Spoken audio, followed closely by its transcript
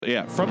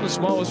From the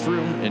smallest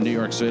room in New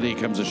York City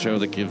comes a show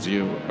that gives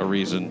you a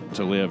reason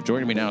to live.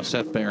 Joining me now,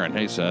 Seth Barron.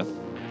 Hey, Seth.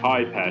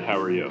 Hi, Pat. How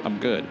are you? I'm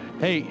good.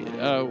 Hey,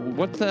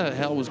 what the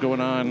hell was going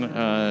on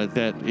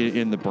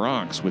in the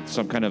Bronx with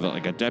some kind of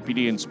a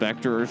deputy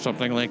inspector or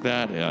something like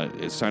that?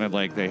 It sounded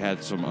like they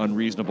had some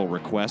unreasonable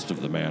request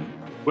of the man.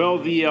 Well,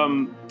 the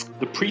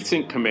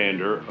precinct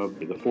commander of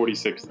the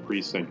 46th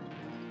precinct,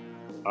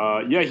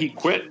 he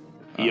quit.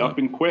 He up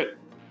and quit.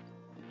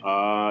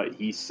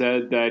 He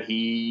said that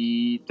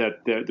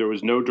there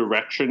was no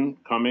direction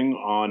coming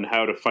on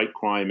how to fight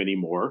crime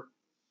anymore.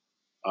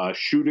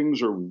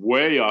 Shootings are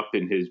way up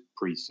in his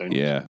precinct.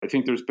 Yeah. I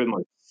think there's been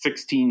like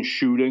 16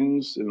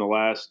 shootings in the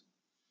last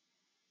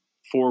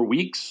 4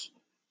 weeks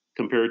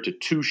compared to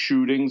 2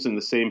 shootings in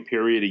the same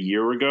period a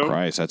year ago.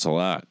 Christ, that's a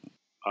lot.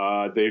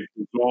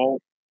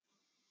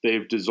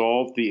 They've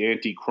dissolved the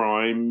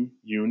anti-crime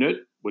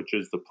unit, which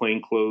is the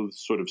plainclothes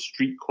sort of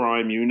street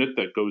crime unit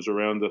that goes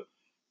around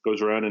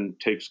and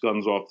takes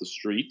guns off the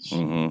streets.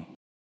 Mm-hmm.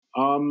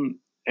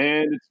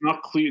 And it's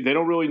not clear. They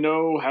don't really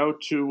know how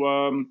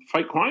to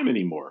fight crime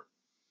anymore.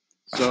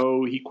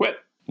 So he quit.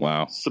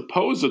 Wow.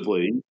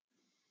 Supposedly,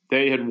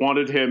 they had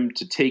wanted him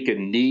to take a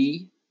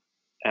knee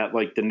at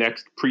like the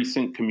next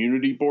precinct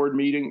community board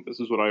meeting. This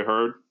is what I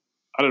heard.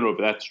 I don't know if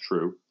that's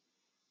true,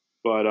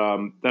 but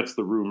that's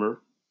the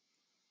rumor.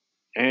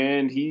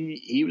 And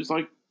he was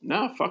like,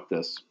 "No, fuck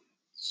this."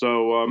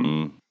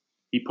 So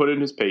he put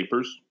in his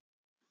papers.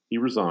 He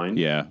resigned.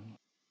 Yeah.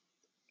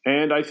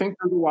 And I think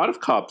there's a lot of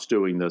cops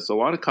doing this. A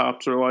lot of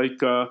cops are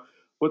like,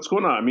 what's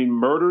going on? I mean,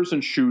 murders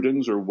and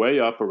shootings are way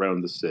up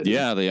around the city.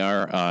 Yeah, they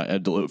are.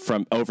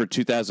 From over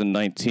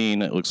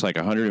 2019, it looks like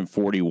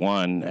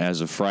 141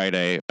 as of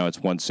Friday. Now it's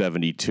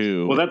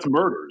 172. Well, that's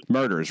murders.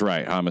 Murders,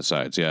 right.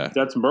 Homicides, yeah.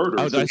 That's murders.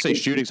 Oh, did I say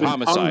shootings?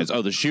 Homicides.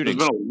 The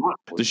shootings.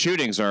 The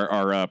shootings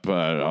are up,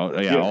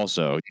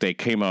 also. They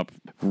came up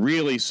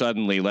really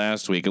suddenly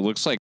last week. It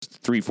looks like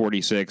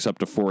 346 up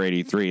to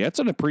 483. That's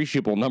an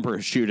appreciable number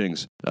of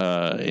shootings,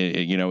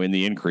 in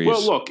the increase.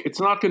 Well, look, it's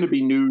not going to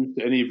be news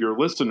to any of your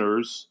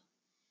listeners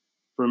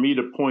for me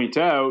to point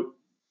out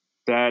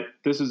that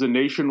this is a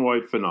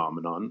nationwide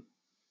phenomenon,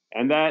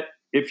 and that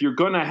if you're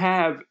going to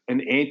have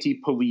an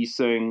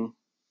anti-policing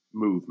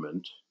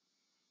movement,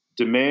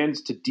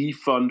 demands to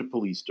defund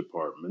police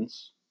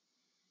departments,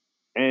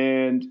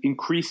 and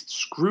increased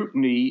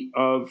scrutiny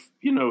of,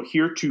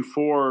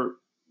 heretofore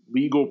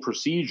legal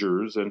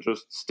procedures and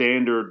just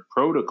standard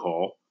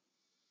protocol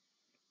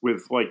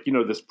with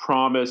this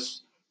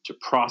promise to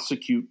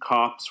prosecute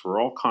cops for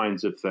all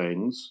kinds of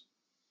things,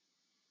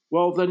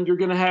 well, then you're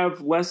going to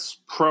have less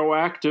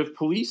proactive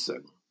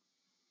policing.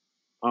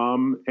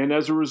 And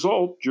as a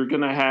result, you're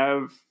going to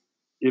have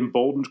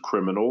emboldened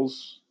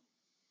criminals,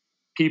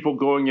 people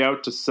going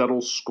out to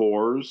settle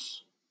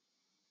scores.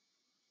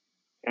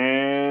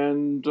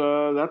 And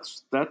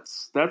that's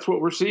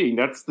what we're seeing.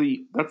 That's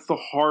the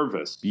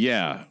harvest.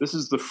 Yeah. This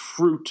is the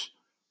fruit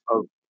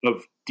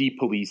of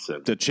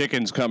depolicing. The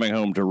chicken's coming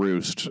home to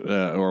roost,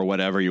 or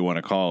whatever you want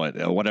to call it,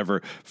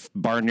 whatever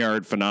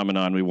barnyard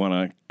phenomenon we want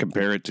to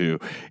compare it to.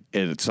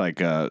 It's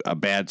like a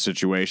bad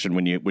situation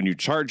when you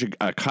charge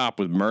a cop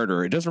with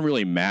murder. It doesn't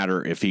really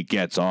matter if he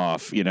gets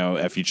off.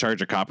 If you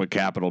charge a cop with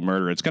capital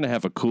murder, it's going to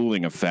have a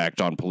cooling effect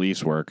on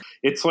police work.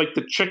 It's like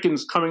the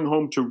chicken's coming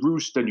home to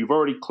roost, and you've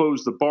already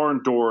closed the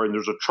barn door, and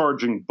there's a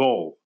charging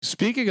bull.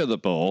 Speaking of the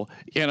bull,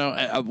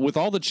 with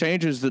all the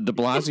changes that de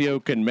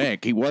Blasio can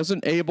make, he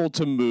wasn't able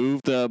to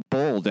move the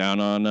bull down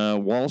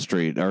on Wall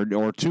Street,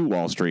 or to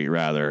Wall Street,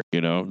 rather.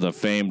 The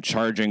famed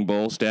charging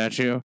bull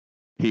statue.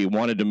 He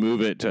wanted to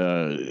move it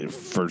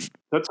for...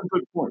 That's a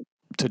good point.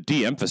 To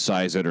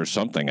de-emphasize it or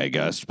something, I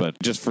guess, but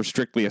just for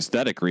strictly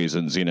aesthetic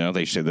reasons,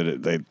 they said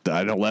that they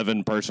an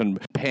 11-person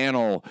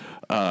panel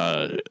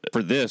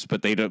for this,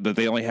 but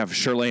they only have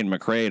Shirlane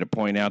McRae to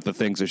point out the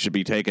things that should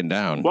be taken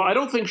down. Well, I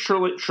don't think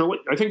Shirley.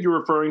 I think you're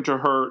referring to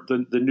her,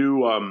 the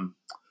new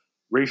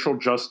Racial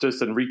Justice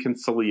and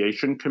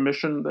Reconciliation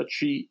Commission that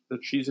she's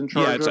in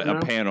charge of. Yeah,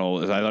 it's a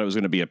panel. I thought it was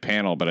going to be a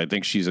panel, but I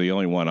think she's the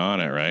only one on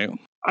it, right?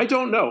 I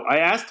don't know. I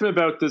asked him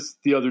about this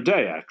the other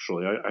day.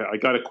 Actually, I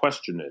got a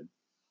question in.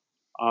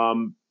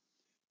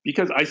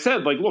 Because I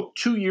said, look,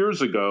 2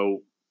 years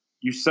ago,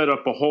 you set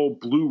up a whole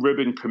blue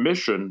ribbon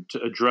commission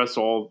to address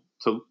to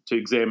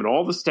examine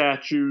all the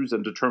statues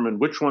and determine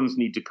which ones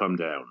need to come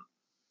down.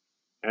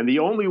 And the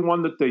only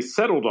one that they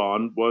settled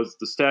on was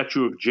the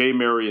statue of J.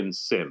 Marion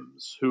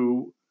Sims,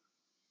 who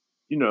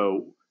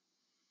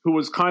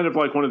was kind of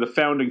like one of the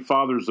founding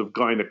fathers of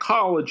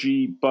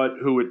gynecology, but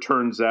who it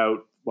turns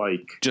out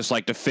just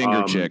like the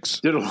finger chicks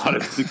did a lot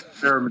of his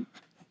experiments.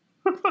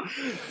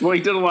 Well,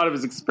 he did a lot of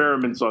his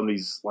experiments on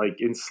these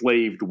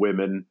enslaved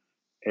women,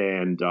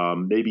 and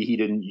maybe he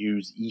didn't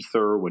use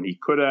ether when he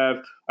could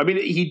have. I mean,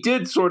 he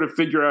did sort of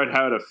figure out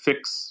how to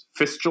fix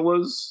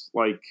fistulas,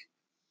 fistulas,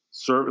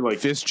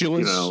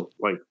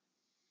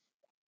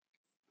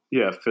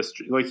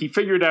 he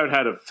figured out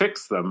how to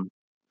fix them,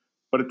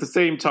 but at the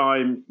same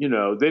time,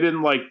 they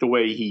didn't like the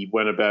way he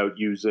went about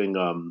using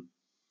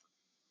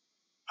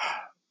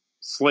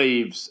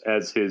slaves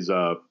as his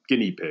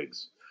guinea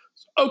pigs.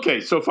 Okay,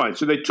 so fine.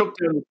 So they took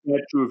down the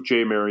statue of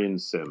J. Marion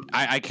Sims.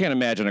 I can't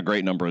imagine a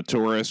great number of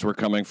tourists were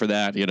coming for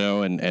that,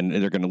 and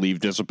they're going to leave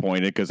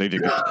disappointed because they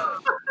didn't.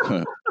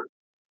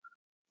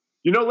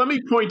 Let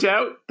me point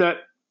out that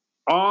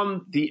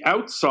on the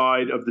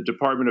outside of the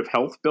Department of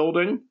Health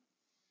building,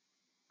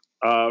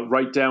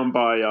 right down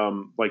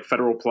by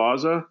Federal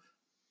Plaza,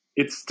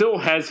 it still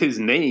has his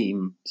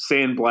name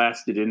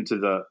sandblasted into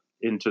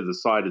the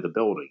side of the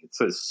building. It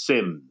says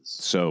Sims.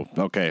 So,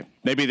 okay.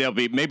 Maybe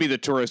the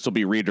tourists will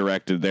be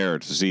redirected there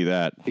to see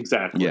that.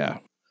 Exactly. Yeah.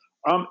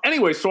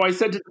 Anyway, so I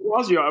said to de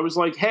Blasio, I was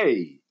like,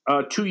 hey,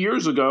 2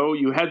 years ago,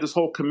 you had this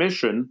whole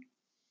commission.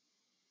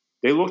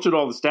 They looked at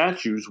all the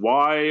statues.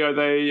 Why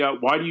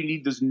do you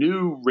need this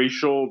new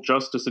Racial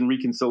Justice and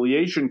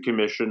Reconciliation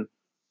Commission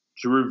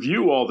to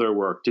review all their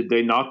work? Did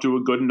they not do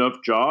a good enough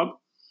job?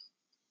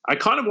 I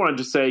kind of wanted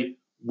to say,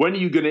 when are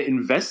you going to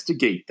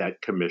investigate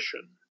that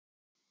commission?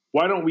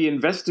 Why don't we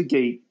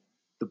investigate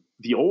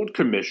the old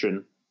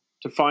commission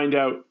to find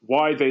out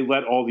why they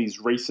let all these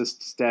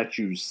racist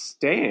statues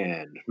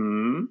stand?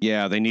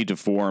 Yeah, they need to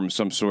form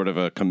some sort of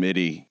a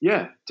committee.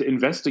 Yeah, to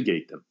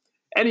investigate them.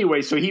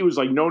 Anyway, so he was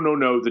like, no,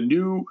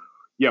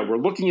 we're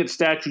looking at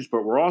statues,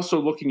 but we're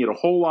also looking at a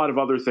whole lot of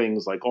other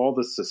things, like all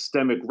the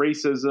systemic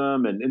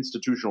racism and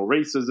institutional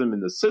racism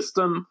in the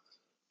system.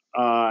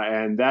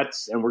 And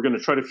we're going to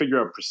try to figure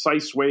out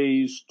precise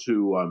ways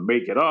to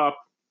make it up.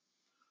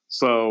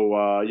 So,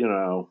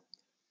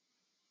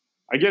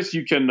 I guess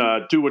you can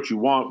do what you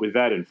want with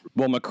that information.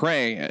 Well,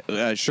 McCrae,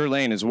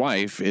 Shirlane, his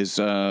wife, is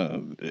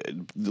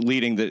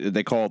leading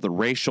they call it the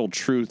Racial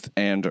Truth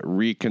and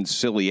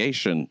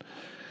Reconciliation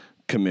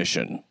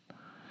Commission.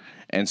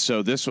 And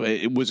so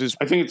it was his...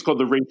 I think it's called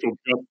the Racial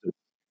Justice.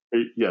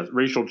 Yes,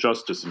 Racial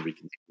Justice and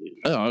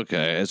Reconciliation. Oh,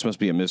 okay. This must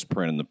be a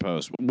misprint in the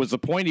post. Was the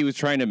point he was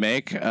trying to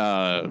make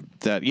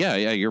that,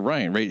 you're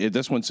right.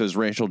 This one says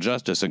racial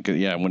justice, and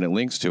when it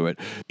links to it.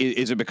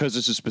 Is it because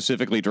this is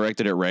specifically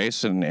directed at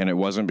race and it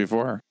wasn't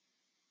before?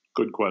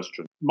 Good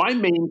question.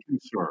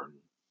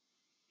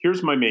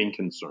 Here's my main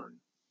concern.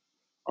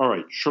 All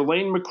right,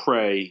 Shirlane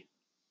McCrae,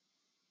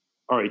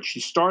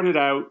 she started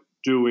out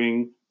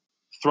doing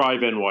Thrive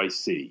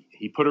NYC.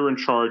 He put her in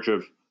charge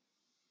of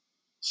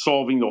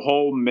solving the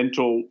whole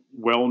mental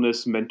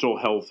wellness, mental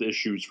health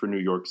issues for New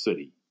York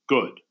City.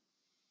 Good.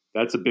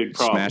 That's a big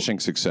problem. Smashing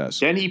success.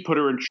 Then he put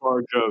her in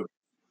charge of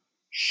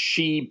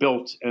She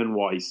Built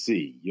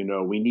NYC.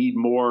 We need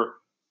more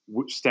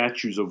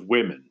statues of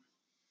women.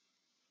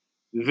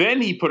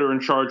 Then he put her in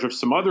charge of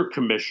some other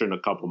commission a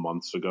couple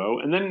months ago.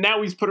 And then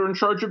now he's put her in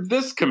charge of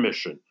this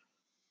commission.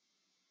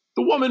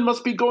 The woman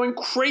must be going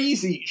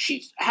crazy.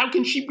 How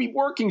can she be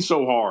working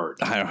so hard?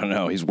 I don't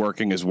know. He's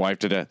working his wife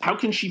to death. How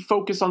can she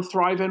focus on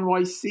Thrive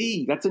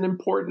NYC? That's an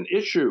important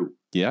issue.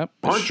 Yeah.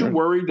 Aren't you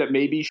worried that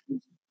maybe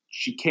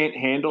she can't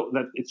handle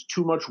that? It's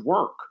too much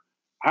work.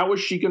 How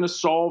is she going to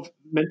solve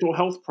mental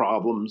health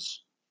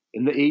problems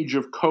in the age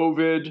of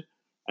COVID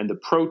and the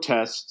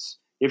protests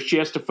if she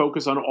has to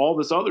focus on all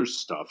this other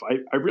stuff?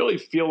 I really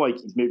feel like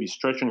he's maybe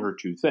stretching her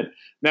too thin.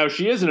 Now,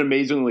 she is an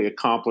amazingly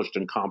accomplished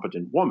and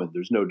competent woman.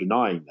 There's no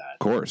denying that. Of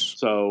course.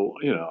 So,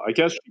 I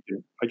guess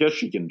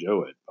she can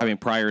do it. I mean,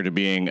 prior to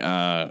being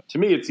to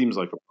me, it seems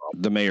like a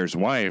problem. The mayor's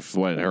wife,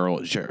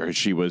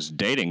 she was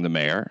dating the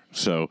mayor.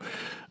 So,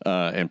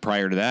 and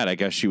prior to that, I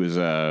guess she was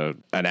an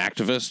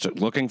activist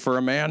looking for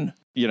a man.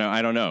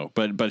 I don't know,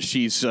 but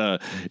he's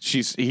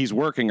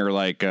working her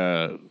like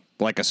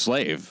a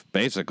slave,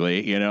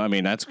 basically. I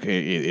mean,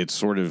 it's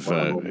sort of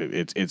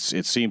it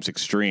seems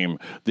extreme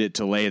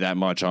to lay that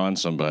much on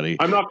somebody.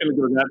 I'm not going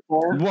to go that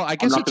far. Well, I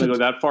guess I'm not going to go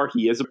that far.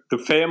 The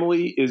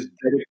family is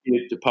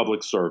dedicated to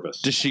public service.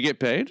 Does she get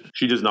paid?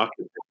 She does not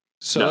get paid.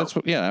 So no. That's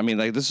what. Yeah, I mean,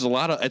 this is a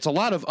lot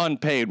of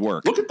unpaid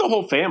work. Look at the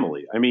whole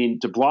family. I mean,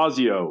 de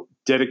Blasio,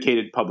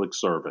 dedicated public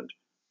servant.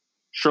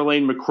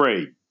 Shirlane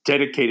McCrae,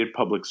 dedicated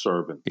public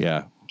servant.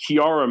 Yeah.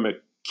 Chiara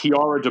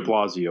de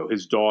Blasio,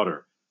 his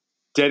daughter,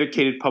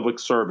 dedicated public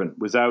servant,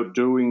 was out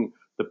doing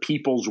the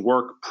people's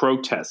work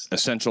protest.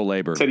 Essential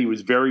labor. Said he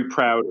was very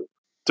proud.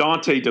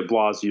 Dante de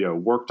Blasio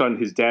worked on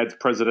his dad's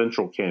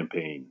presidential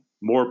campaign.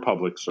 More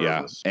public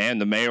service. Yeah,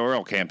 and the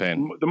mayoral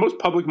campaign. The most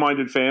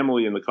public-minded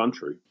family in the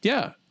country.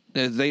 Yeah.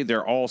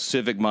 They're all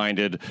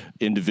civic-minded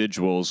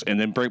individuals, and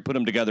then put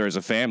them together as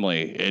a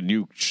family, and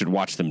you should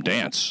watch them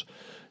dance.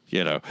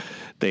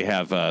 They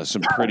have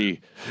some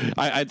pretty.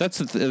 That's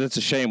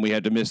a shame we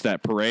had to miss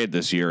that parade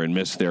this year and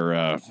miss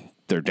their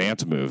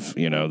dance move.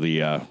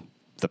 The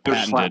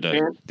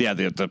patented,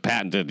 the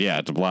patented,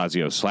 de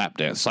Blasio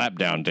slap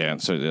down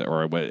dance,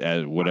 or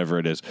whatever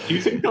it is. Do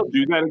you think they'll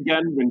do that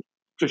again?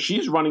 Because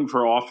she's running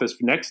for office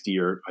next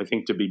year, I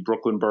think, to be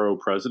Brooklyn Borough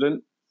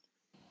president.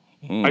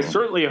 I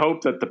certainly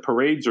hope that the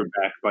parades are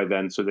back by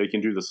then so they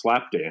can do the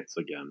slap dance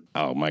again.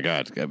 Oh, my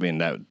God. I mean,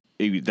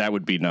 That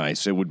would be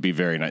nice. It would be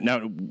very nice.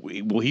 Now,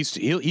 well,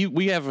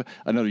 we have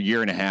another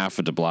year and a half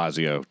of de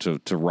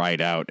Blasio to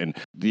ride out, and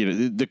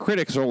the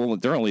critics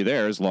they're only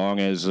there as long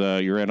as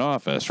you're in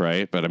office,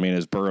 right? But I mean,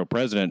 as borough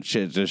president,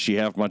 does she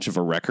have much of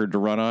a record to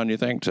run on? You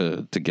think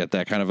to get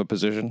that kind of a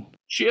position?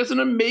 She has an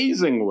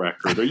amazing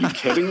record. Are you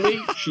kidding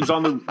me? She's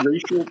on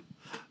the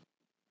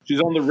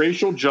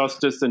Racial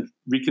Justice and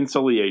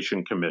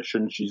Reconciliation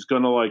Commission. She's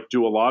going to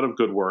do a lot of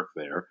good work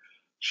there.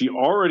 She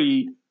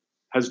already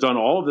has done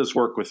all of this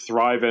work with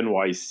Thrive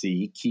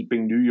NYC,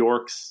 keeping New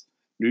Yorkers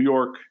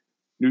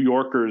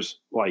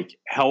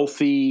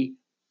healthy,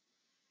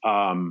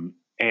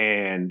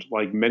 and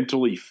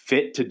mentally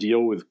fit to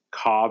deal with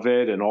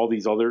COVID and all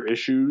these other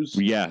issues.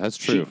 Yeah, that's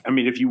true.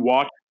 If you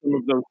watch some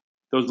of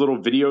those little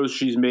videos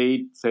she's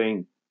made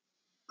saying,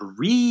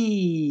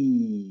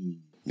 breathe.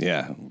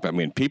 Yeah,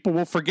 people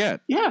will forget.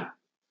 Yeah.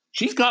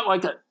 She's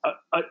got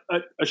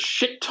a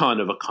shit ton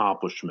of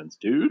accomplishments,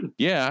 dude.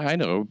 Yeah, I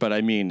know. But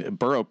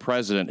borough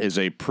president is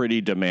a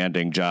pretty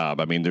demanding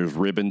job. There's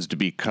ribbons to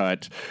be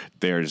cut.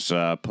 There's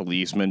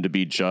policemen to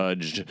be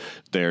judged.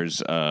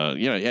 There's,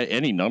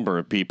 any number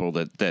of people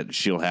that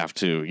she'll have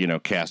to,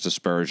 cast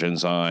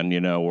aspersions on,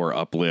 or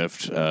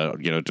uplift,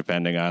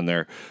 depending on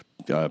their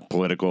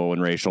political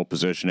and racial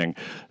positioning.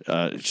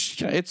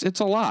 It's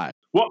a lot.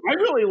 Well, I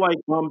really like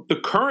the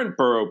current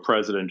borough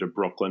president of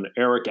Brooklyn,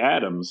 Eric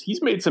Adams.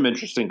 He's made some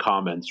interesting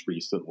comments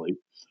recently.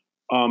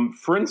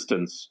 For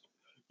instance,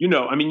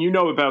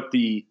 about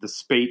the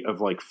spate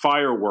of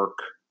firework,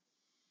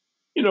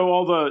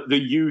 all the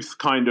youth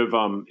kind of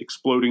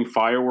exploding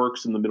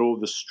fireworks in the middle of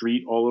the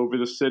street all over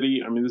the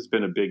city. This has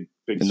been a big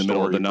in the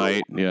middle of the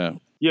night. Yeah.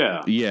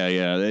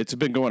 Yeah. It's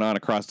been going on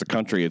across the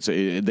country.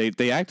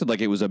 They acted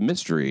like it was a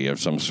mystery of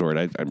some sort.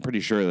 I'm pretty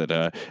sure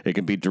that it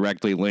can be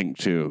directly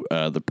linked to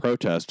the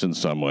protest in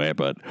some way.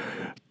 But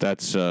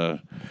that's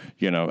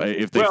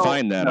if they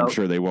find that, I'm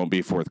sure they won't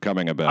be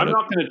forthcoming about it. I'm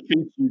not going to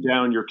chase you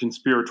down your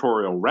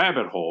conspiratorial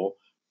rabbit hole,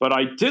 but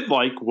I did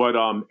like what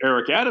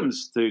Eric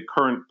Adams, the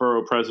current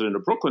borough president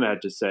of Brooklyn,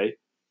 had to say.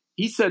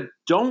 He said,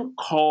 "Don't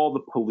call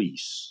the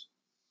police.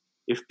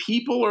 If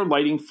people are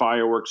lighting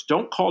fireworks,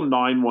 don't call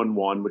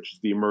 911, which is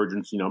the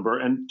emergency number,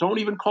 and don't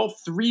even call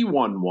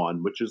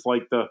 311, which is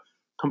the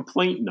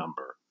complaint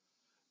number,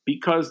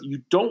 because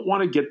you don't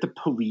want to get the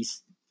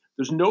police.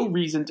 There's no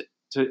reason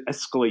to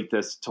escalate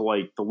this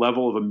to the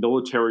level of a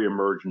military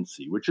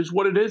emergency, which is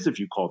what it is if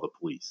you call the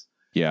police."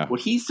 Yeah. What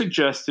he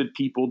suggested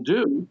people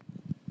do,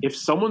 if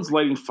someone's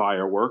lighting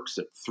fireworks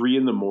at 3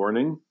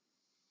 a.m,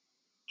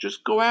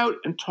 just go out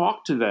and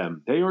talk to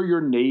them. They are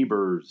your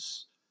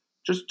neighbors.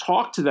 Just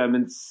talk to them,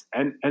 and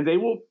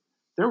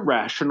they're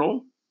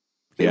rational.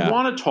 They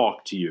want to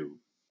talk to you.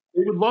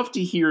 They would love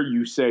to hear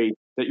you say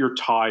that you're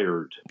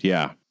tired.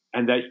 Yeah.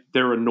 And that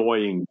they're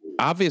annoying.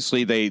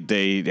 Obviously,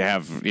 they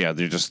have, they're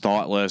just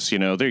thoughtless,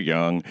 they're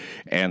young,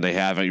 and they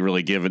haven't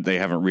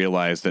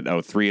realized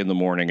that, 3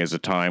 a.m. is a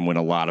time when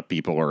a lot of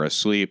people are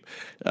asleep.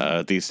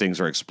 These things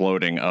are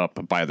exploding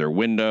up by their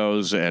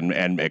windows,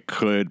 and it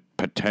could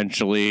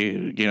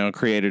potentially,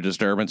 create a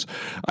disturbance.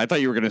 I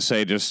thought you were going to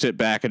say just sit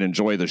back and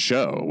enjoy the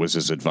show was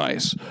his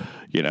advice.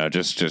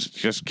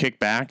 Just kick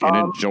back and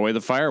enjoy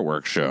the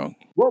fireworks show.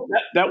 Well,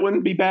 that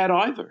wouldn't be bad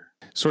either.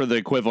 Sort of the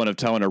equivalent of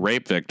telling a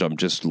rape victim,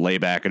 just lay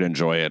back and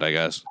enjoy it, I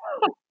guess.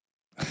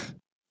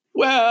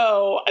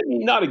 Well,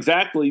 not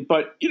exactly,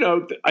 but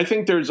I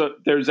think there's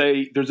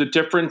a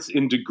difference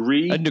in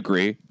degree. A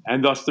degree.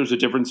 And thus there's a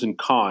difference in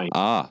kind.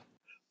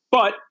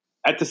 But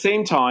at the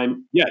same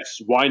time,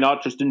 yes, why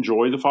not just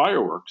enjoy the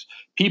fireworks?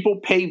 People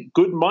pay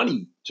good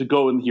money to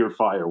go and hear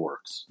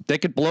fireworks. They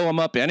could blow them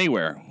up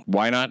anywhere.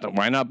 Why not?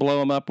 Why not blow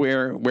them up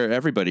where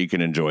everybody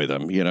can enjoy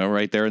them?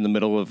 Right there in the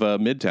middle of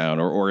Midtown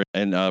or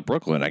in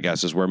Brooklyn, I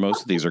guess, is where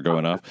most of these are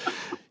going off.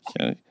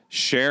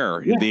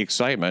 Share the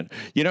excitement.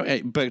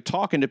 But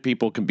talking to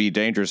people can be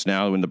dangerous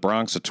now. In the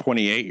Bronx, a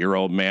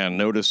 28-year-old man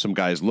noticed some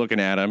guys looking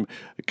at him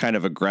kind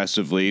of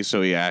aggressively.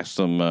 So he asked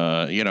them,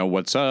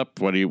 what's up?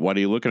 What are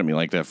you looking at me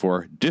like that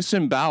for?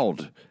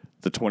 Disemboweled,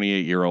 the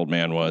 28-year-old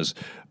man was,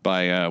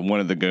 by one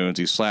of the goons.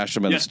 He slashed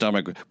him in the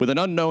stomach with an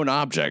unknown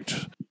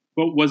object.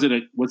 But was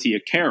he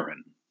a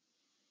Karen?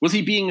 Was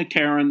he being a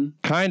Karen?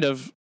 Kind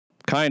of,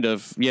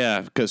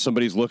 yeah, because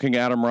somebody's looking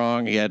at him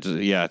wrong. He had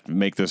to,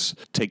 take this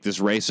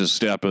racist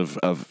step of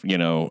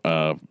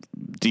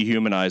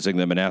dehumanizing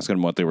them and asking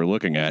them what they were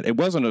looking at. It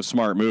wasn't a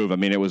smart move.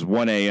 It was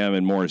 1 a.m.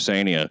 in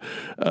Morrisania.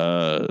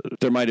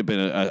 There might have been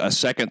a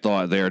second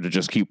thought there to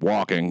just keep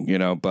walking,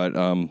 but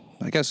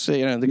I guess,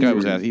 the guy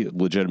was asking a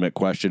legitimate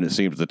question, it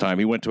seemed at the time.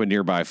 He went to a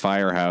nearby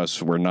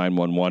firehouse where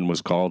 911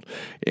 was called,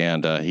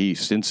 and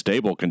he's in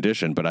stable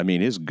condition, but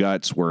his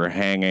guts were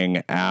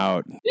hanging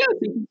out. Yeah, I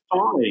think he's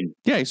fine.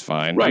 Yeah, he's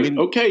fine. Right,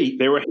 okay,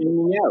 they were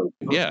hanging out.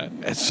 Yeah.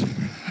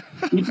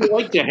 People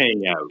like to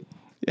hang out.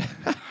 Yeah.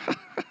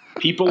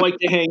 People like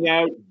to hang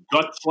out.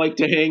 Guts like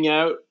to hang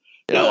out.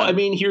 Yeah.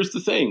 No, here's the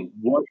thing.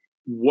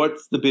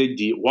 What's the big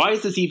deal? Why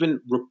is this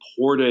even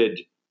recorded?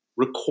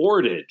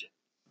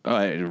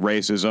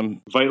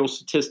 Racism. Vital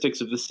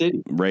statistics of the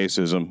city.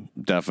 Racism,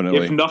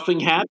 definitely. If nothing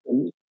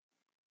happened,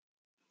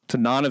 It's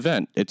a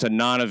non-event. It's a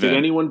non-event. Did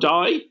anyone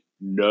die?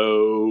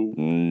 No.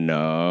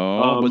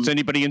 Was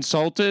anybody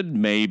insulted?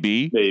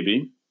 Maybe.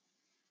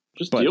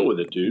 Just deal with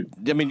it, dude.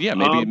 I mean, yeah,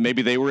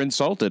 maybe they were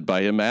insulted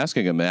by him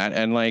asking him that.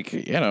 And, like,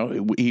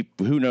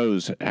 who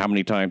knows how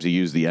many times he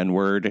used the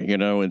N-word,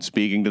 in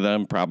speaking to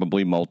them,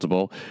 probably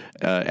multiple,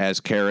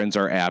 as Karens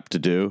are apt to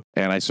do.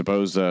 And I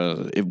suppose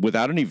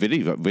without any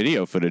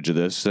video footage of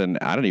this, then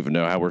I don't even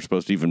know how we're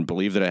supposed to even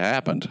believe that it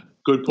happened.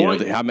 Good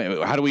point.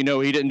 How do we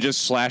know he didn't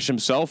just slash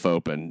himself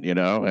open,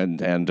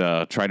 and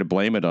try to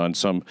blame it on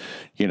some,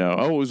 it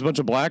was a bunch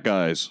of black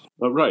guys.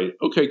 Oh, right.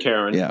 Okay,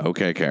 Karen. Yeah,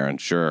 okay, Karen,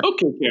 sure.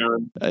 Okay,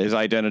 Karen. His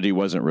identity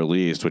wasn't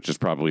released, which is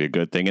probably a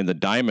good thing. In the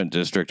Diamond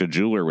District, a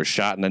jeweler was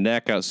shot in the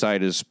neck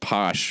outside his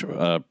posh,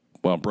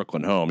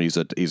 Brooklyn home. He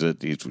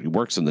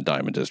works in the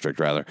Diamond District,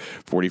 rather.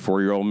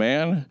 44-year-old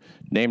man,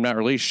 name not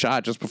released,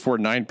 shot just before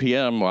 9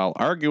 p.m. while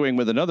arguing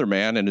with another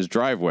man in his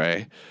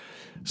driveway.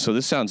 So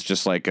this sounds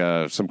just like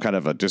some kind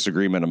of a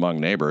disagreement among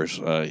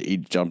neighbors. He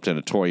jumped in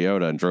a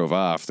Toyota and drove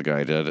off, the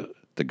guy did.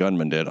 The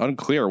gunman did.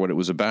 Unclear what it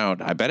was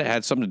about. I bet it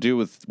had something to do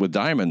with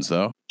diamonds,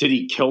 though. Did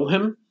he kill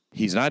him?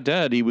 He's not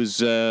dead. He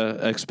was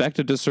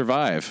expected to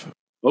survive.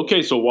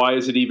 Okay, so why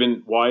is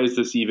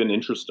this even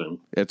interesting?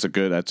 That's a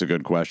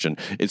good question.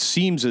 It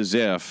seems as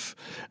if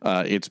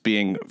it's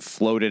being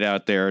floated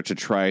out there to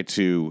try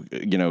to,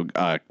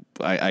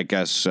 I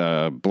guess,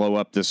 blow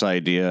up this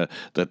idea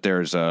that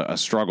there's a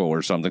struggle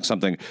or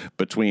something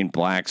between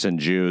blacks and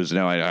Jews.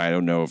 Now, I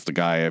don't know if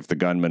the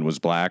gunman was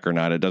black or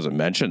not. It doesn't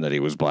mention that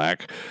he was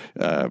black,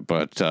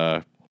 but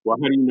well, how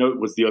do you know?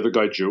 Was the other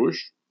guy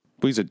Jewish?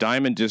 He's a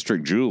Diamond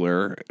District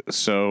jeweler,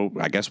 so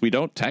I guess we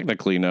don't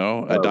technically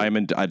know. A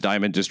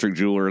Diamond District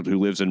jeweler who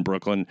lives in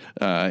Brooklyn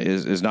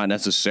is not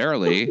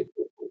necessarily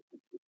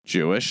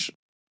Jewish.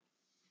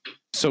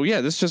 So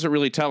yeah, this doesn't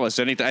really tell us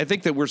anything. I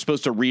think that we're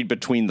supposed to read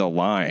between the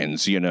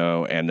lines,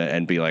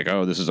 and be like,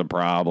 oh, this is a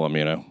problem,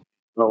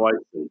 Oh, I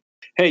see.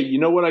 Hey, you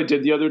know what I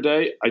did the other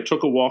day? I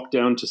took a walk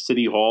down to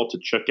City Hall to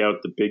check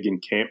out the big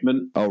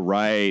encampment. Oh,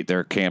 right.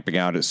 They're camping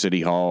out at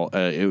City Hall,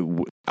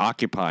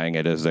 occupying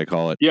it, as they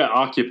call it. Yeah,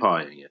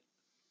 occupying it.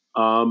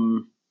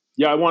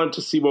 I wanted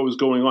to see what was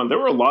going on. There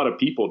were a lot of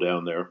people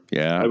down there.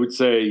 Yeah. I would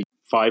say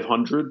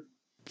 500.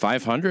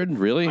 500?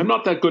 Really? I'm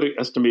not that good at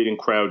estimating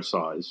crowd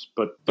size,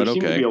 but there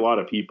seem to be a lot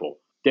of people.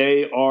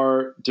 They're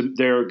going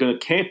to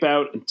camp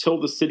out until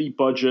the city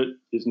budget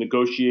is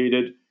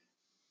negotiated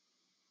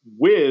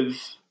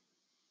with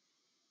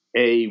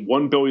a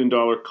 $1 billion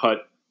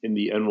cut in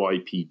the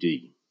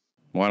NYPD.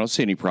 Well, I don't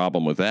see any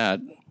problem with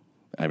that.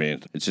 I mean,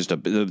 it's just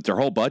their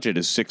whole budget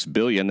is $6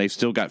 billion. They've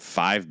still got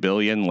 $5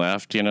 billion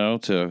left,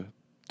 to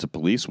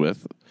police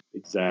with.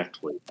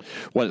 Exactly.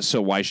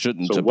 So why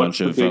shouldn't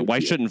why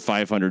shouldn't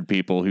 500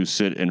 people who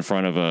sit in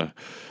front of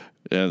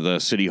the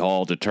city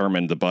hall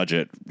determine the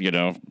budget?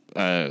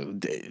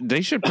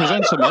 They should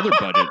present some other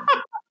budget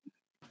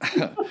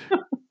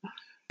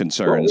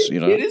concerns.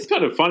 Well, it is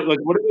kind of funny. Like,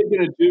 what are they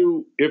going to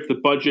do if the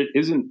budget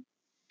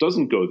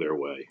doesn't go their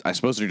way? I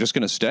suppose they're just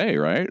going to stay,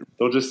 right?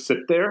 They'll just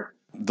sit there.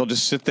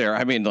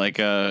 I mean, like,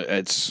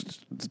 it's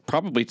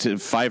probably to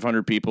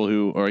 500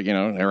 people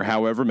or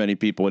however many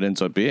people it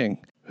ends up being,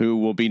 who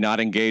will be not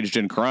engaged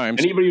in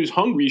crimes. Anybody who's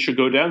hungry should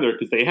go down there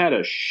because they had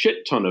a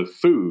shit ton of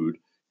food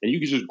and you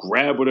could just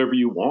grab whatever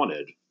you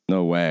wanted.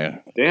 No way.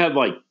 They had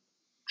like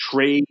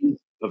trays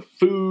of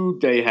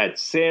food. They had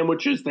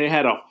sandwiches. They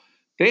had a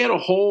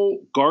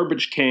whole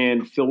garbage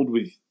can filled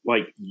with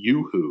like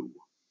Yoo-hoo.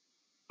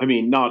 I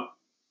mean,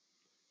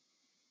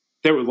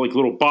 there were like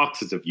little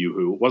boxes of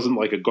Yoo-hoo. It wasn't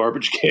like a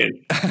garbage can,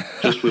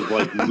 just with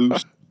like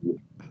loose.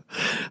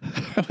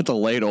 With a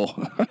ladle.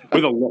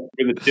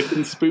 with a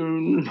dipping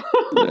spoon.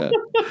 Yeah,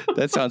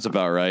 that sounds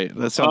about right.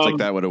 That sounds like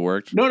that would have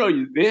worked. No,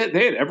 they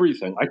had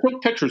everything. I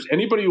took pictures.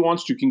 Anybody who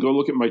wants to can go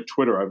look at my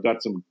Twitter. I've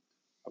got some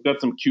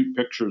cute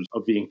pictures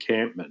of the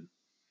encampment.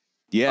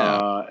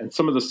 Yeah, and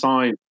some of the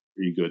signs are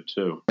pretty good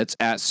too. It's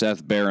at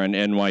Seth Barron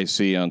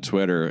NYC on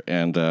Twitter,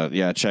 and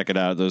check it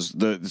out.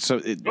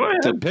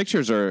 The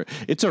pictures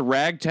it's a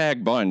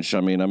ragtag bunch.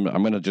 I mean, I'm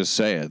going to just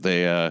say it.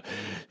 They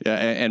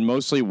and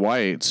mostly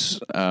whites,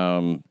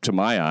 to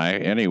my eye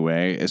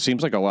anyway. It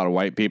seems like a lot of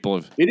white people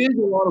have. It is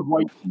a lot of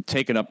white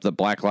taken up the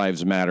Black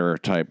Lives Matter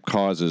type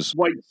causes.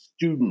 White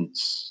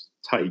students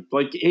type,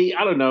 like,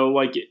 I don't know,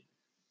 like it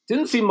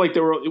didn't seem like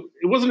there were.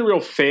 It wasn't a real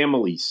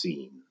family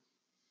scene.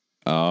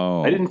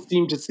 Oh, I didn't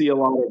seem to see a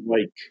lot of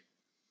like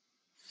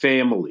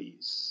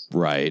families.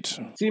 Right.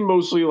 It seemed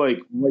mostly like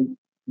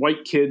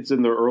white kids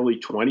in their early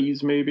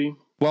 20s, maybe.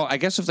 Well, I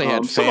guess if they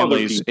had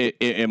families,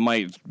 it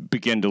might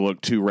begin to look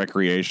too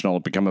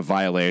recreational, become a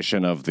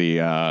violation of the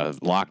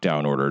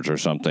lockdown orders or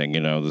something,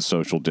 the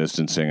social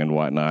distancing and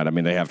whatnot. I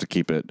mean, they have to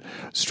keep it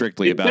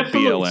strictly about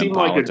BLM seemed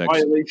politics. Like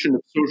a violation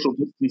of social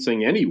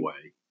distancing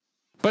anyway.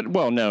 But,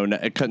 well, no,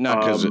 not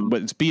because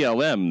it's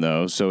BLM,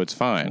 though, so it's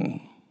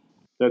fine.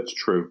 That's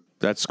true.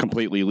 That's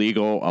completely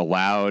legal,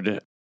 allowed.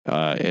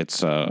 I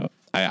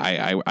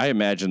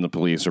imagine the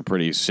police are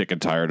pretty sick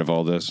and tired of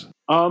all this.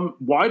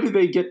 Why do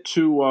they get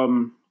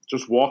to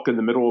just walk in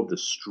the middle of the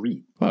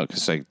street? Well,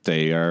 because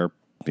they are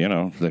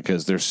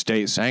because they're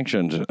state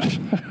sanctioned.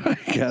 I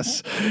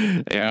guess,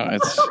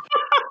 it's.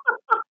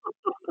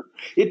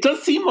 It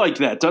does seem like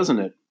that, doesn't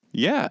it?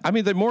 Yeah, I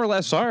mean, they more or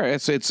less are.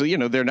 It's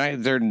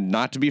they're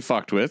not to be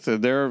fucked with.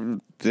 The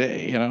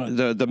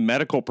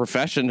medical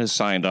profession has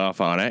signed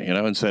off on it.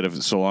 Instead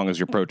of so long as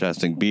you're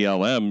protesting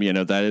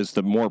BLM, that is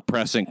the more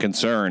pressing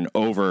concern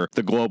over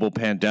the global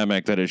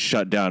pandemic that has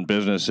shut down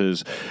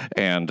businesses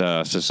and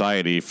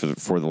society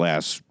for the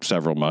last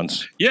several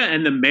months. Yeah,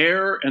 and the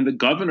mayor and the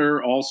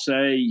governor all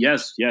say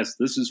yes,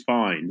 this is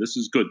fine, this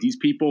is good. These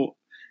people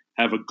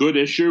have a good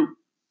issue.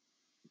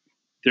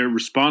 They're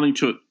responding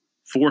to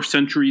 4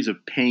 centuries of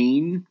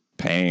pain.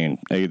 Pain.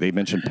 They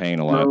mentioned pain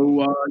a lot.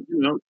 So,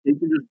 they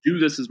can just do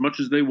this as much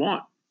as they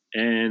want.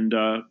 And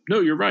no,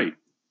 you're right.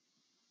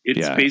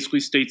 It's basically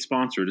state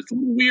sponsored. It's a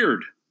little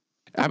weird.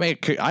 I mean,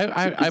 I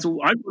find it a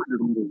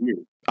little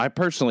weird. I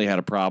personally had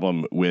a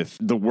problem with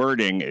the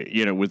wording,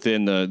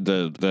 within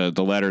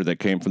the letter that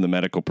came from the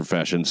medical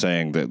profession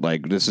saying that,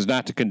 like, this is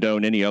not to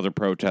condone any other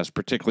protest,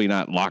 particularly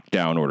not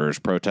lockdown orders,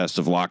 protests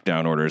of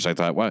lockdown orders. I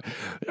thought, what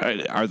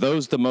are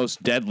those the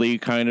most deadly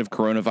kind of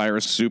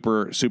coronavirus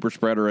super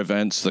spreader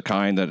events, the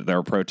kind that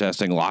are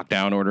protesting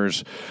lockdown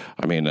orders?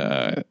 I mean,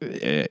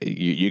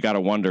 you got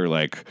to wonder,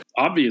 like,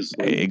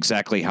 obviously,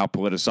 exactly how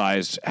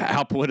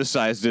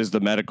politicized is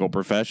the medical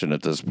profession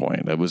at this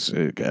point. It was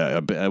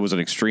an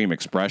extreme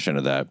expression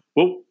of that.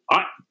 Well,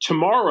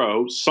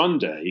 tomorrow,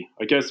 Sunday,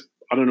 I guess,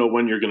 I don't know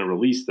when you're going to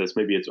release this.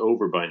 Maybe it's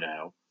over by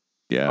now.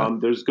 Yeah.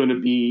 There's going to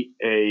be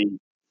a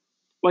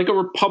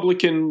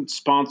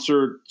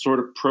Republican-sponsored sort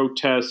of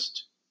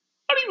protest.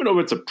 I don't even know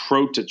if it's a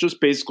protest, just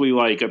basically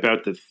like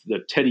about the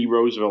Teddy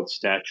Roosevelt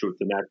statue at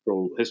the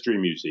Natural History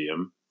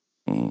Museum.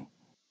 And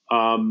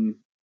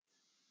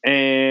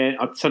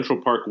at Central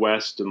Park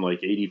West and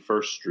like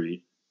 81st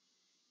Street.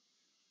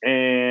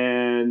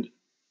 And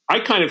I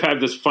kind of have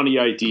this funny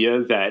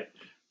idea that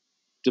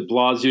de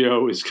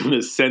Blasio is going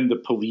to send the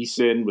police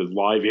in with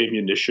live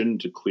ammunition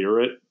to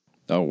clear it.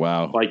 Oh,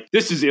 wow. Like,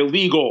 this is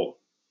illegal.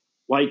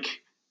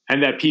 Like,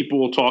 and that people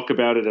will talk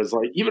about it as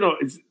like, even though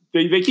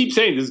they keep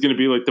saying this is going to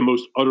be like the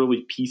most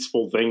utterly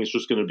peaceful thing. It's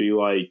just going to be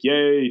like,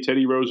 yay,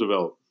 Teddy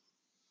Roosevelt.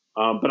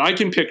 But I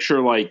can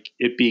picture like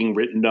it being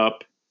written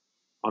up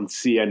on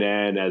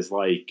CNN as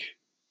like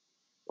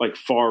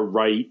far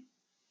right,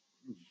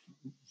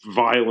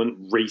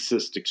 violent,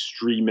 racist,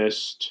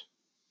 extremist,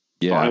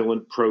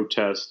 violent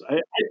protest.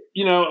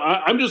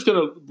 I'm just going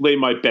to lay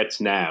my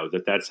bets now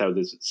that's how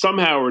this,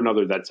 somehow or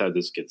another, that's how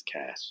this gets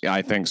cast. Yeah,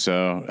 I think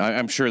so.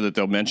 I'm sure that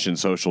they'll mention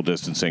social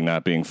distancing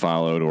not being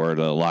followed or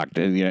the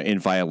lockdown, in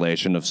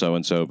violation of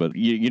so-and-so. But,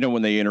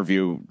 when they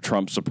interview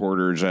Trump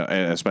supporters,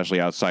 especially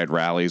outside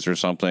rallies or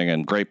something,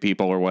 and great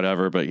people or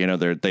whatever, but,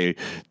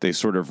 they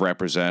sort of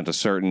represent a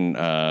certain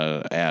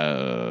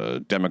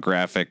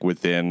demographic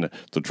within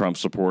the Trump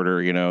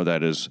supporter,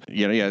 that is,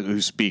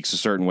 who speaks a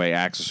certain way,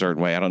 acts a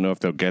certain way. I don't know if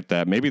they'll get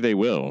that. Maybe they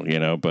will,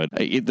 but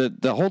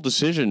the whole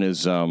decision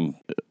is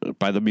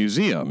by the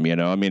museum,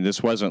 I mean,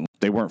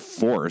 they weren't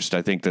forced.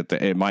 I think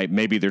that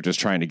maybe they're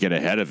just trying to get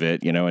ahead of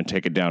it, and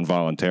take it down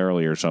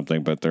voluntarily or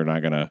something, but they're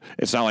not going to,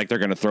 it's not like they're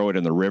going to throw it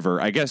in the river.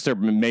 I guess they're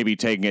maybe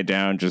taking it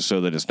down just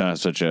so that it's not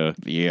such a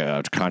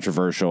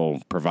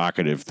controversial,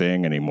 provocative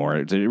thing anymore.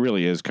 It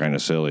really is kind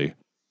of silly.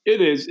 It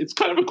is. It's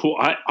kind of a cool,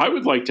 I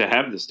would like to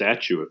have the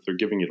statue if they're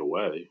giving it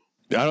away.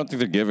 I don't think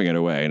they're giving it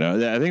away. No,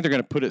 I think they're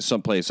going to put it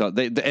someplace else.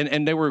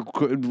 They were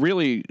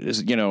really,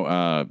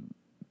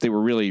 they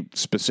were really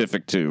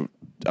specific to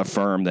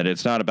affirm that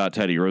it's not about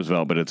Teddy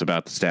Roosevelt, but it's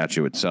about the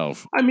statue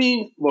itself. I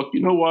mean, look,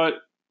 you know what?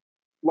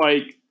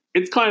 Like,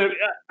 it's kind of,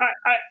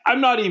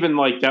 I'm not even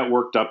like that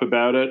worked up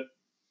about it.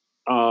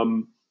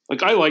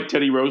 Like, I like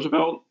Teddy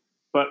Roosevelt,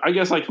 but I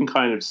guess I can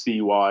kind of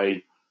see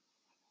why.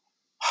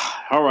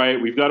 All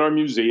right, we've got our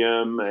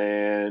museum,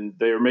 and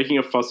they're making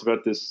a fuss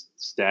about this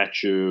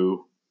statue.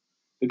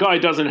 The guy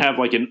doesn't have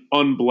like an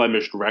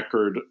unblemished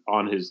record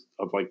on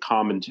of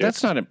commentary.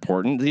 That's not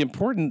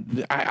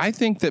important. I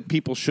think that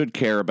people should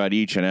care about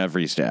each and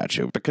every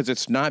statue because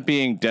it's not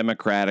being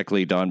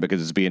democratically done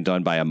because it's being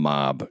done by a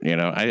mob.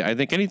 I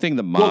think anything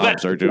the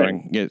mobs are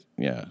doing,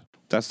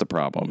 that's the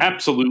problem.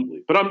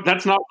 Absolutely, but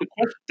that's not the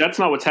question. That's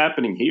not what's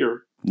happening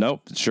here.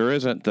 Nope, it sure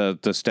isn't.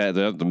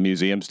 The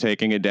museum's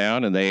taking it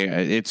down, and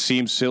it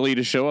seems silly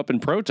to show up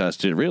and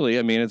protest it, really.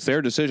 I mean, it's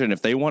their decision.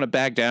 If they want to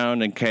back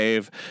down and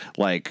cave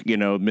like,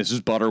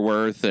 Mrs.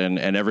 Butterworth and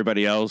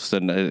everybody else,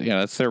 then,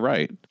 that's their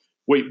right.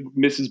 Wait,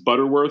 Mrs.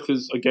 Butterworth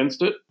is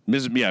against it?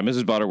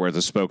 Mrs. Butterworth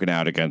has spoken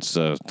out against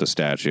the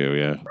statue,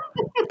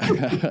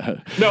 yeah.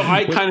 No,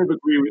 I kind of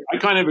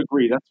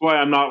agree. That's why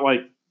I'm not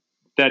like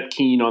that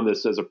keen on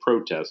this as a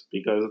protest,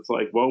 because it's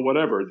like, well,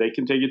 whatever, they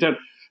can take it down.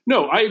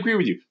 No, I agree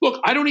with you.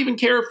 Look, I don't even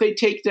care if they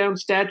take down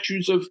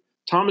statues of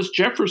Thomas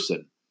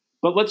Jefferson,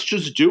 but let's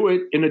just do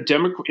it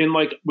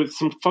with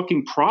some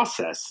fucking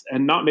process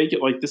and not make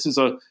it like this is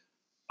a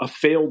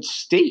failed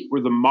state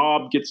where the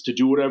mob gets to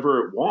do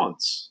whatever it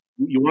wants.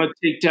 You want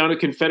to take down a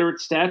Confederate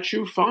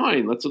statue?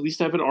 Fine. Let's at least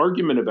have an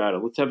argument about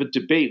it. Let's have a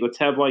debate. Let's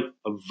have like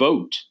a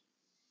vote.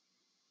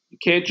 You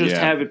can't just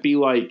have it be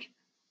like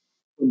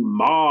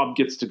mob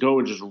gets to go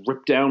and just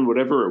rip down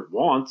whatever it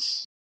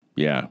wants.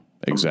 Yeah,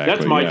 exactly.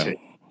 That's my take.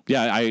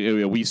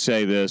 Yeah, we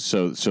say this,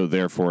 so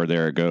therefore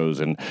there it goes,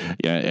 and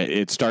yeah,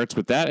 it starts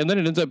with that, and then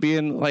it ends up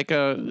being like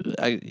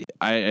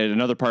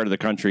another part of the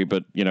country,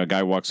 but a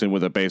guy walks in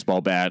with a baseball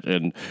bat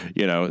and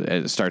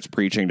starts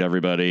preaching to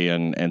everybody,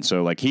 and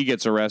so like he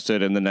gets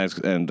arrested,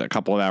 and a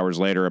couple of hours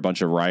later, a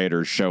bunch of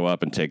rioters show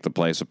up and take the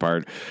place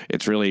apart.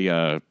 It's really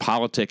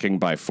politicking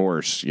by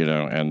force,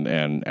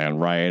 and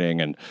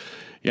rioting and.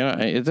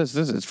 This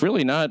is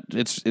really not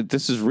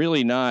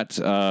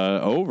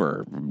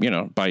over,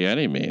 by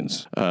any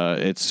means.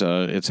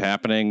 It's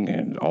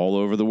happening all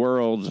over the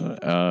world.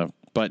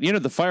 But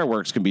the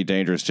fireworks can be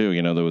dangerous too.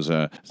 There was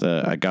a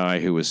guy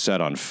who was set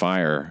on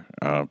fire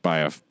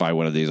by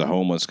one of these, a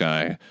homeless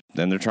guy.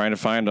 Then they're trying to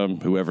find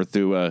him. Whoever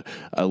threw a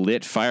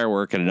lit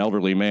firework at an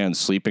elderly man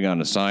sleeping on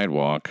the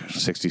sidewalk.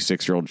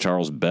 66-year-old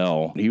Charles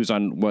Bell. He was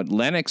on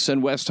Lenox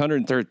and West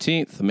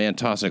 113th. The man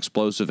tossed an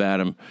explosive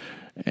at him,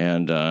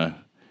 and.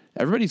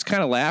 Everybody's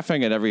kind of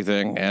laughing at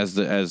everything as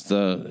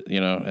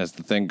the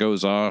thing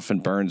goes off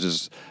and burns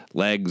his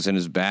legs and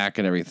his back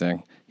and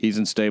everything. He's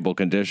in stable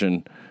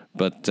condition,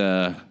 but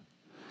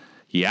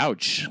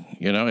youch.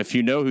 If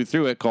you know who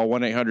threw it, call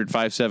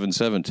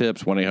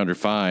 1-800-577-TIPS,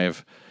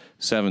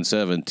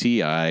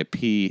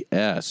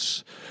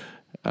 1-800-577-TIPS.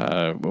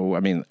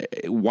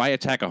 Why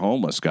attack a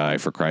homeless guy,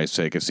 for Christ's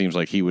sake? It seems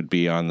like he would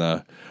be on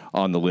the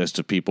list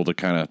of people to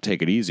kind of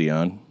take it easy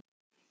on.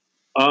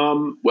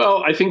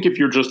 Well, I think if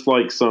you're just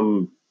like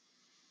some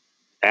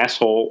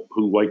asshole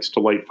who likes to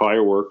light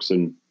fireworks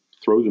and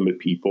throw them at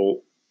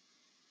people,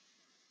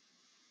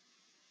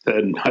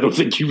 then I don't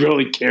think you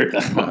really care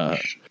that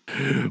much.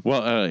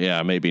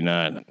 Yeah, maybe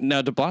not.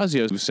 Now, de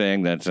Blasio was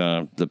saying that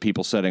the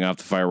people setting off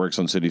the fireworks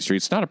on city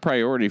streets, not a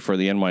priority for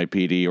the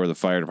NYPD or the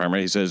fire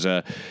department. He says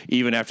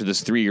even after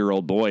this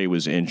 3-year-old boy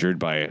was injured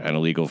by an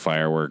illegal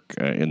firework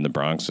in the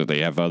Bronx, so they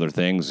have other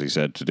things, he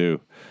said, to do,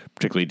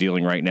 particularly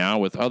dealing right now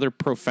with other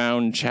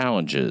profound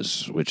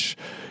challenges, which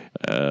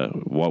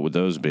what would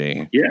those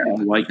be? Yeah,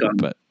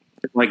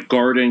 like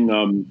guarding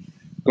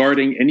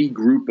any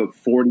group of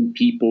 40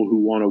 people who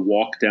want to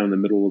walk down the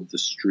middle of the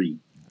street.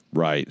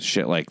 Right,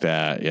 shit like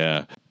that,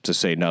 yeah. To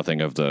say nothing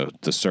of the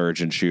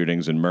surge in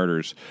shootings and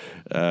murders.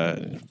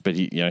 But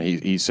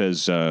he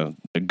says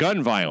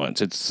gun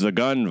violence. It's the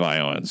gun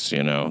violence,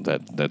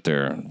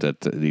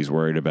 that he's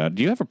worried about.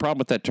 Do you have a problem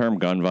with that term,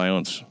 gun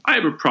violence? I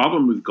have a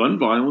problem with gun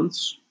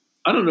violence.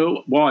 I don't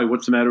know why.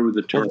 What's the matter with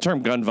the term? Well, the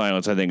term gun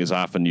violence, I think, is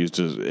often used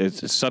as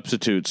it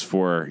substitutes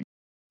for.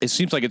 It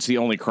seems like it's the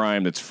only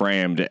crime that's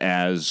framed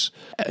as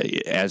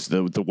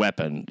the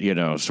weapon,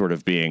 sort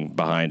of being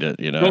behind it.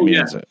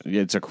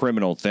 It's a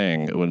criminal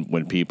thing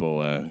when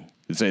people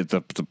say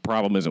the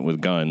problem isn't with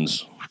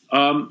guns.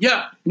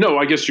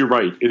 I guess you're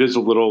right. It is a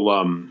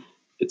little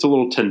it's a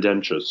little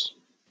tendentious,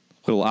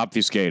 a little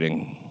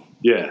obfuscating.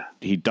 Yeah,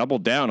 he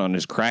doubled down on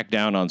his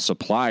crackdown on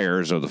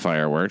suppliers of the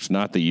fireworks,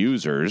 not the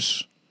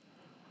users.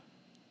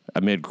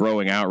 Amid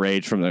growing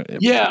outrage from the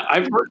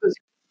I've heard this,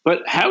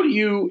 but how do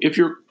you if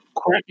you're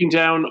cracking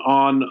down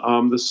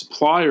on the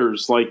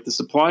suppliers, like the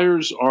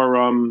suppliers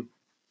are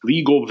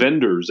legal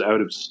vendors out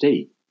of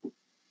state.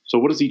 So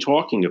what is he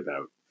talking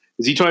about?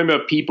 Is he talking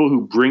about people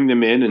who bring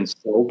them in and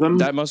sell them?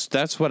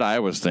 That's what I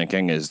was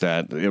thinking, is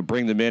that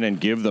bring them in and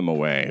give them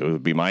away. It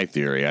would be my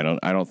theory. I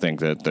don't think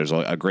that there's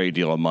a great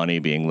deal of money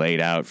being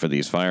laid out for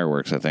these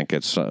fireworks. I think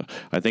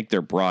I think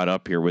they're brought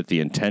up here with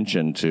the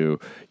intention to,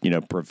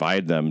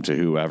 provide them to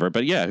whoever.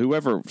 But yeah,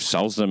 whoever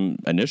sells them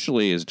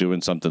initially is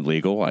doing something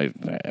legal. I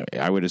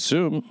would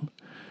assume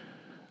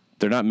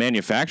they're not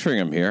manufacturing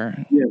them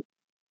here. Yeah.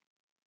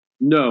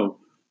 No.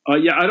 I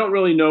don't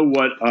really know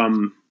what.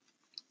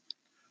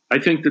 I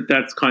think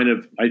that's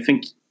I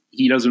think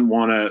he doesn't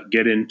want to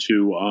get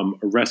into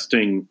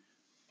arresting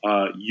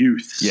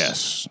youths.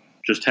 Yes.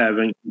 Just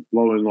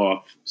blowing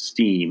off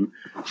steam.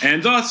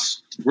 And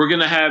thus, we're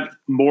going to have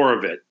more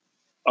of it.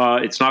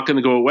 It's not going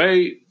to go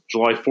away.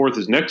 July 4th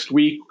is next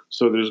week,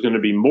 so there's going to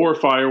be more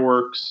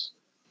fireworks.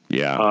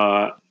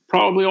 Yeah.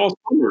 Probably all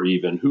summer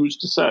even. Who's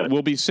to say?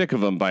 We'll be sick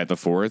of them by the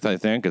 4th, I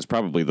think, is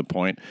probably the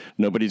point.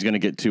 Nobody's going to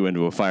get too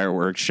into a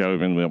fireworks show. We've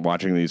been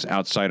watching these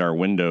outside our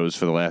windows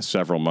for the last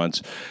several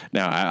months.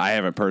 Now, I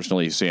haven't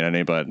personally seen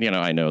any, but,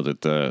 I know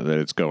that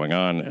it's going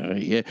on.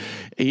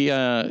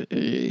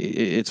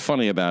 It's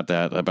funny about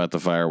the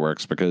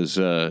fireworks, because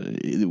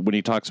when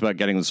he talks about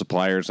getting the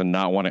suppliers and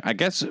not wanting, I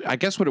guess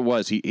what it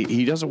was,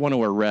 he doesn't want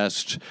to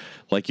arrest,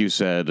 like you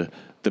said,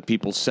 the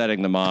people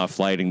setting them off,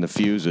 lighting the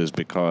fuses,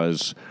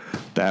 because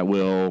that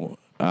will,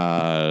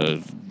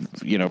 promote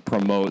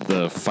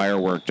the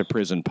firework to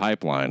prison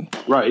pipeline.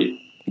 Right.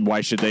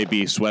 Why should they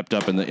be swept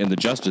up in the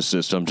justice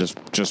system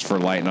just for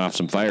lighting off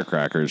some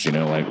firecrackers?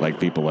 Like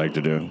people like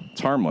to do.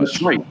 It's harmless.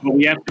 That's right. What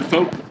we have to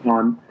focus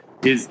on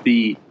is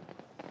the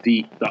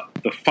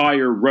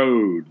fire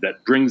road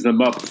that brings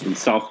them up in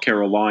South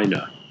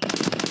Carolina.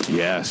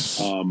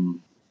 Yes.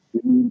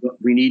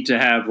 We need to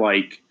have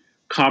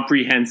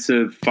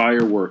comprehensive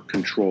firework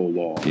control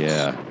law.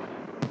 Yeah.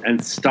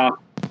 And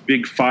stop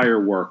big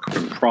firework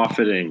and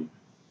profiting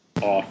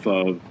off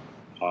of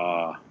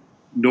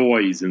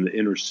noise in the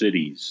inner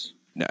cities.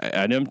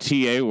 An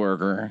MTA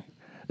worker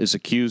is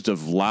accused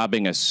of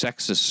lobbing a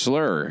sexist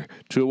slur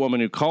to a woman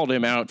who called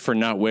him out for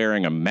not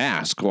wearing a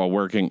mask while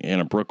working in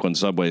a Brooklyn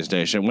subway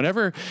station.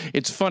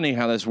 It's funny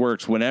how this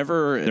works.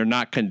 Whenever they're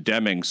not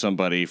condemning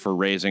somebody for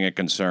raising a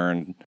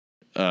concern,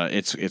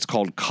 it's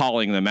called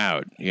calling them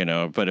out,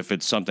 but if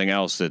it's something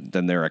else,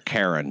 then they're a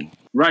Karen.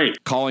 Right.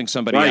 Calling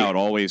somebody out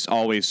always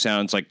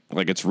sounds like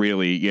it's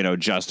really,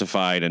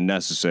 justified and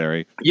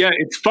necessary. Yeah,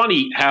 it's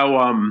funny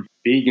how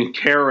being a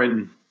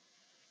Karen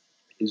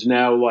is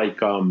now like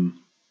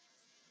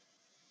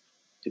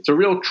it's a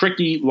real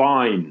tricky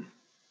line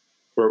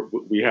where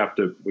we have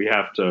to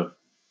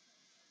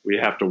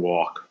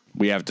walk.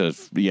 We have to,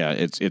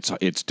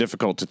 it's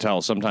difficult to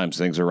tell. Sometimes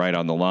things are right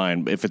on the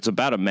line. If it's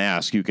about a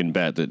mask, you can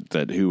bet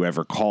that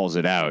whoever calls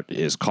it out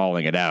is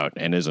calling it out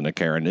and isn't a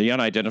Karen. The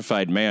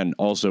unidentified man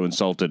also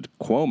insulted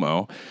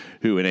Cuomo,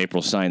 who in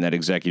April signed that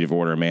executive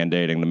order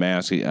mandating the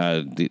mask.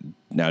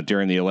 Now,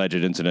 during the alleged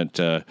incident,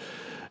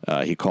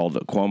 he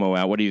called Cuomo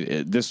out.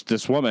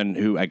 This woman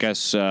who I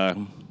guess...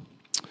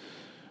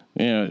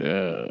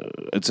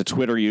 it's a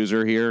Twitter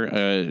user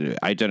here,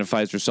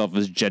 identifies herself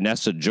as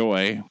Janessa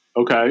Joy.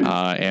 Okay.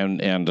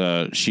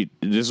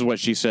 This is what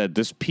she said.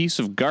 This piece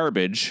of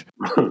garbage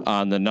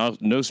on the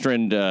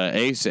Nostrand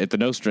at the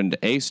Nostrand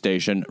A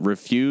station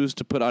refused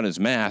to put on his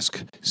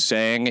mask,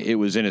 saying it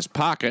was in his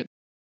pocket,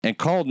 and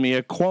called me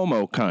a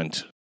Cuomo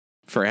cunt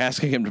for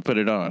asking him to put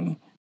it on.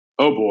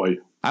 Oh, boy.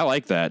 I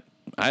like that.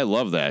 I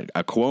love that.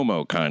 A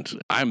Cuomo cunt.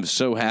 I'm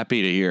so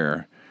happy to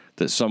hear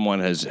that someone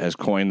has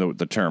coined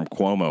the term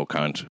Cuomo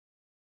cunt.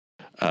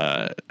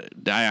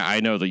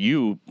 I know that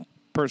you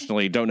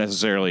personally don't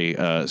necessarily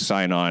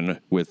sign on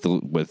with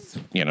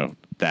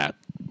that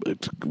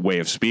way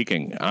of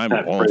speaking. I'm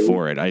all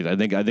for it. I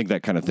think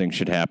that kind of thing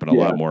should happen a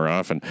lot more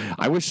often.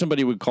 I wish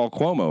somebody would call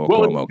Cuomo a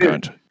Cuomo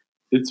cunt.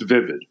 It's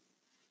vivid.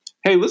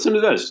 Hey, listen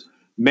to this.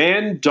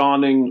 Man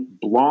donning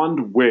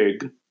blonde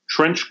wig,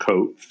 trench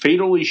coat,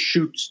 fatally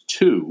shoots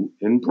two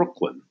in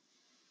Brooklyn.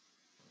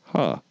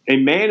 Huh. A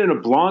man in a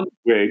blonde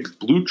wig,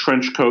 blue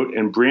trench coat,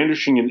 and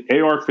brandishing an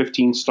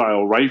AR-15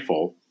 style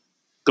rifle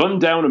gunned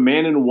down a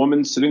man and a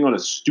woman sitting on a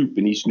stoop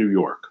in East New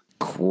York.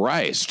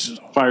 Christ.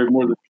 Fired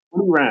more than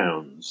 20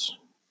 rounds.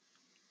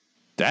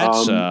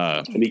 That's,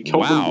 and he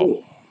killed them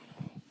both.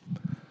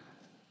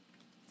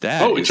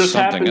 It just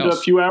happened else.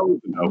 A few hours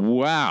ago.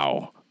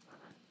 Wow.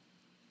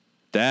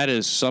 That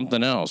is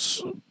something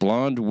else.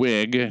 Blonde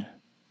wig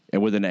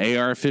and with an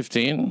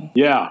AR-15?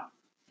 Yeah.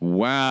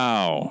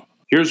 Wow.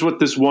 Here's what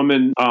this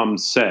woman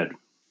said.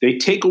 They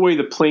take away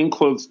the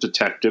plainclothes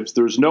detectives.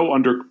 There's no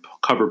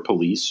undercover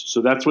police,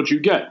 so that's what you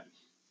get.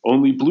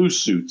 Only blue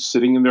suits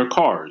sitting in their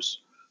cars.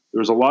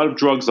 There's a lot of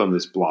drugs on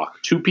this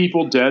block. 2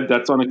 people dead.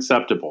 That's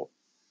unacceptable.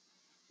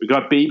 We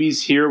got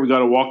babies here. We got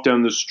to walk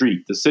down the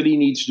street. The city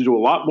needs to do a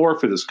lot more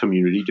for this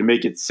community to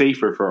make it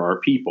safer for our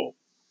people.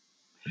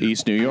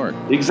 East New York.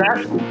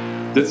 Exactly.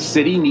 The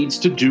city needs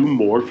to do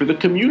more for the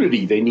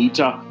community. They need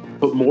to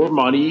put more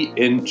money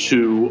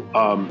into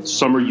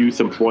summer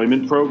youth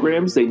employment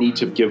programs. They need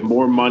to give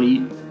more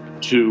money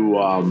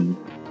to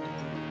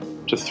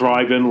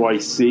Thrive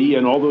NYC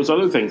and all those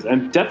other things.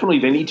 And definitely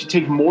they need to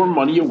take more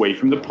money away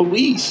from the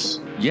police.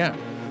 Yeah.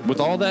 With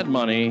all that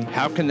money,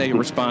 how can they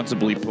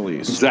responsibly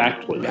police?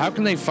 Exactly. How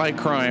can they fight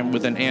crime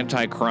with an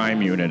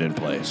anti-crime unit in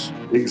place?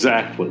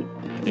 Exactly.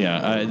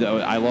 Yeah,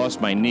 I lost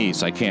my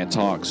niece. I can't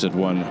talk, said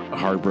one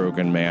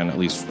heartbroken man. At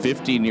least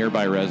 50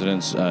 nearby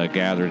residents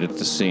gathered at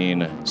the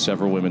scene.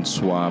 Several women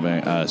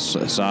sobbing. I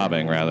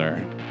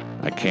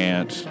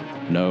can't.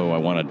 No, I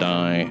want to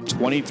die.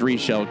 23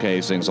 shell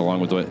casings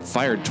along with it.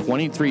 Fired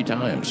 23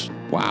 times.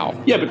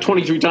 Wow. Yeah, but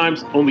 23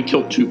 times only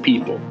killed 2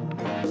 people.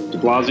 De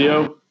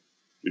Blasio,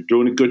 you're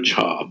doing a good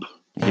job.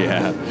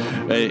 Yeah.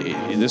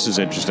 This is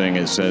interesting.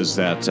 It says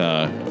that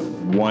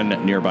one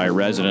nearby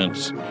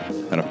resident,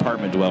 an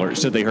apartment dweller,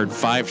 said they heard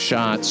 5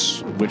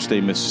 shots, which they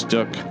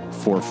mistook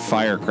for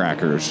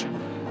firecrackers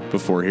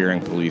before hearing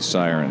police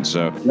sirens.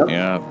 So,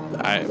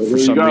 for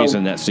some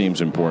reason, that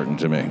seems important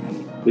to me.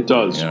 It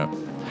does. Yeah.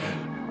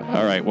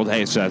 All right. Well,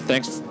 hey, Seth,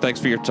 thanks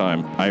for your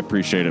time. I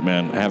appreciate it,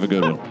 man. Have a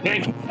good one.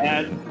 Thanks,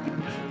 Dad.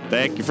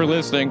 Thank you for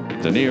listening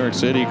to New York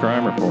City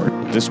Crime Report.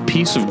 This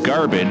piece of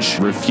garbage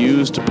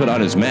refused to put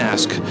on his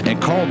mask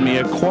and called me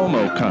a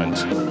Cuomo cunt.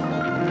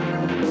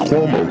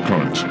 Cuomo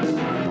cunt.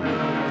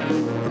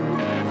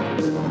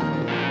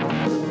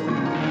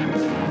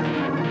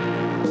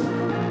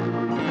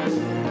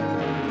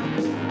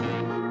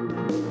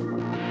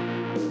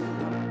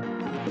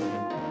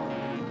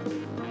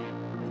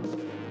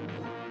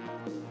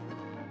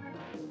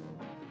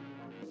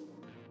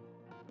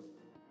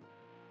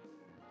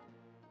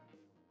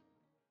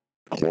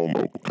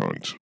 Cuomo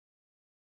cunt.